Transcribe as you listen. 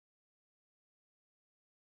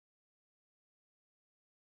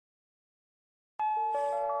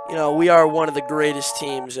You know, we are one of the greatest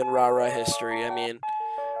teams in rara history. I mean,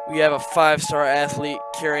 we have a 5-star athlete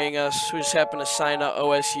carrying us who just happened to sign up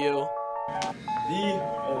OSU. The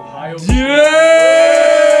Ohio.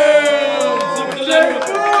 Yeah!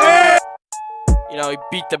 You know, he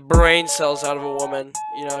beat the brain cells out of a woman.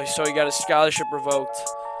 You know, so he got his scholarship revoked.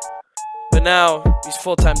 But now he's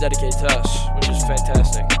full-time dedicated to us, which is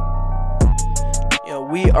fantastic. You know,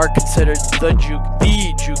 we are considered the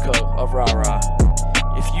JUCO of rara.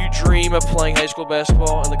 If you dream of playing high school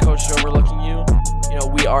basketball and the coach is overlooking you, you know,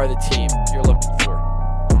 we are the team you're looking for.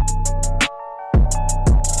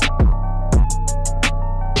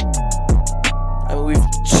 I mean, we've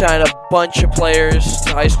signed a bunch of players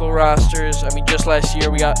to high school rosters. I mean, just last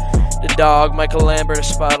year we got the dog, Michael Lambert, a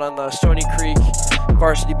spot on the Stony Creek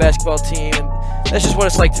varsity basketball team. And that's just what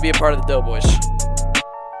it's like to be a part of the Doughboys.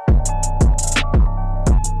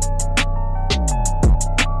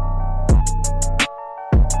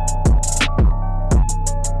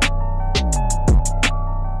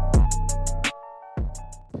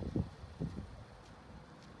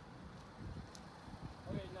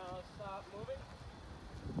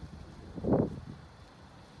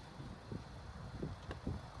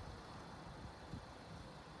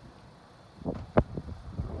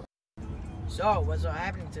 So, what's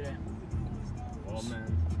happening today? Well,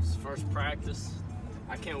 man, it's first practice.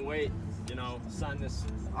 I can't wait, you know, sign this.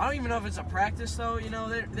 I don't even know if it's a practice though. You know,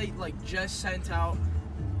 they like just sent out.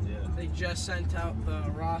 Yeah. They just sent out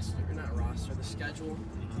the roster, or not roster, the schedule.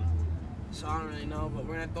 So I don't really know, but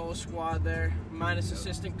we're gonna have the whole squad there, minus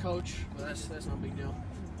assistant coach. But that's no big deal.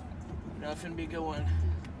 You know, it's gonna be a good one.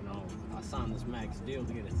 You know, I signed this max deal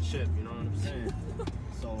to get a chip. You know what I'm saying?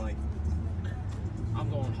 So like, I'm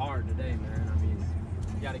going hard today, man. I mean,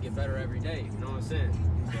 you gotta get better every day. You know what I'm saying?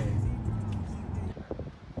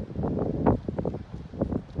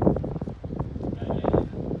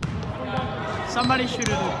 So. Somebody shoot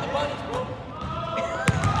it.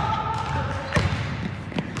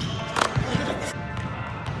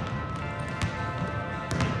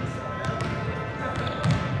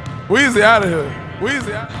 Weezy out of here.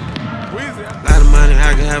 Weezy out. Weezy out. Lot of money,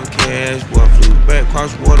 I can have a cash. Boy, flew back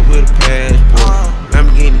across the water with a passport.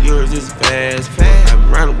 Lamborghini yours is fast. I've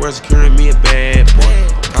been around the world securing me a bad boy.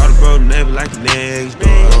 Call the bro neighbor like the next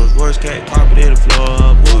door. Voice cat carpet in the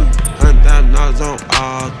floor, boy. $100,000 on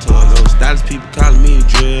all tours. Those stylish people calling me the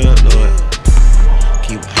drill, Lord.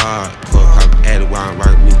 Keep hard, pop at it while I'm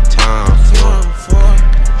rocking me time for.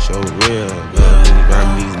 Show real, love me, ride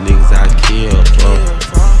these niggas I kill for.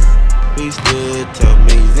 We stood tough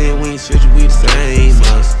niggas, and we ain't switchin', we the same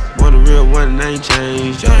us. One a real one, and I ain't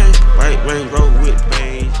changed. White Range Road with the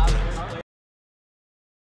beige.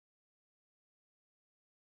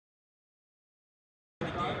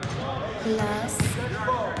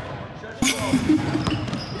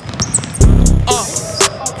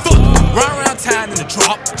 Run around town in the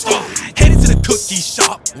drop. Headed to the cookie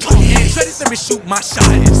shop. Shreddy let me shoot my shot.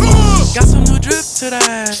 Got some new drip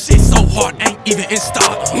today. Shit so hard, ain't even in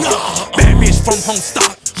stock. Bad bitch from home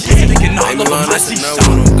stock. Sticking all over my G-shot.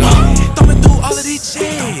 Thumbing through all of these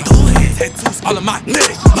chicks. Tattoos all of my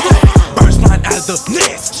neck. Birds flying out of the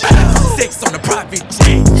nest. Sex on the private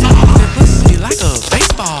jet. That pussy like a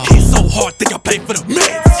baseball. Hit so hard, think I play for the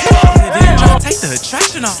Mets. Then try to take the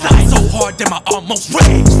attraction off. Slide so hard, damn I almost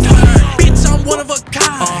raged. Bitch, I'm one of a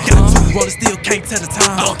kind. Got 2 rollers, still can't tell the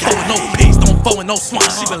time. Don't foe with no pigs, don't foe with no swine.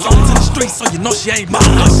 She belong to the streets, so you know she ain't mine.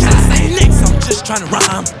 Say next, I'm just trying to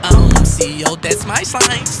rhyme. CEO, that's my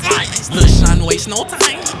sign. Lil' Sean waste no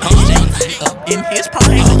time. Up in his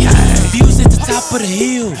prime. Views at the top of the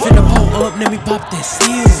hill. Finna pull up, let me pop that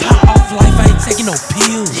seal. Hot off life, I ain't taking no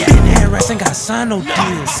pills. Been hair rats, ain't got sign no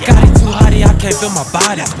deals. Scotty too hotty, I can't feel my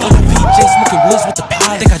body. On the PJ smoking woods with the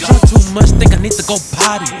pot. Think I drunk too much, think I need to go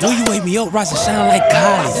potty. Will you wake me up, rise and shine like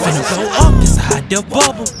Kylie. Finna go up, it's a hot dip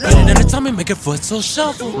bubble. Put it in the tummy, make it foot so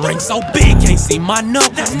shuffle. Ring so big, can't see my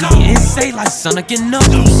knuckles. Me and say like Sonic and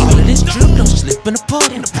Knuckles. All of this drip, don't slip in the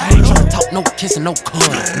puddle. I ain't tryna talk, no kissing, no cuddle.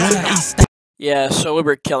 When I eat Yeah, so we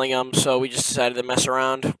were killing them, so we just decided to mess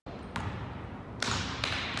around.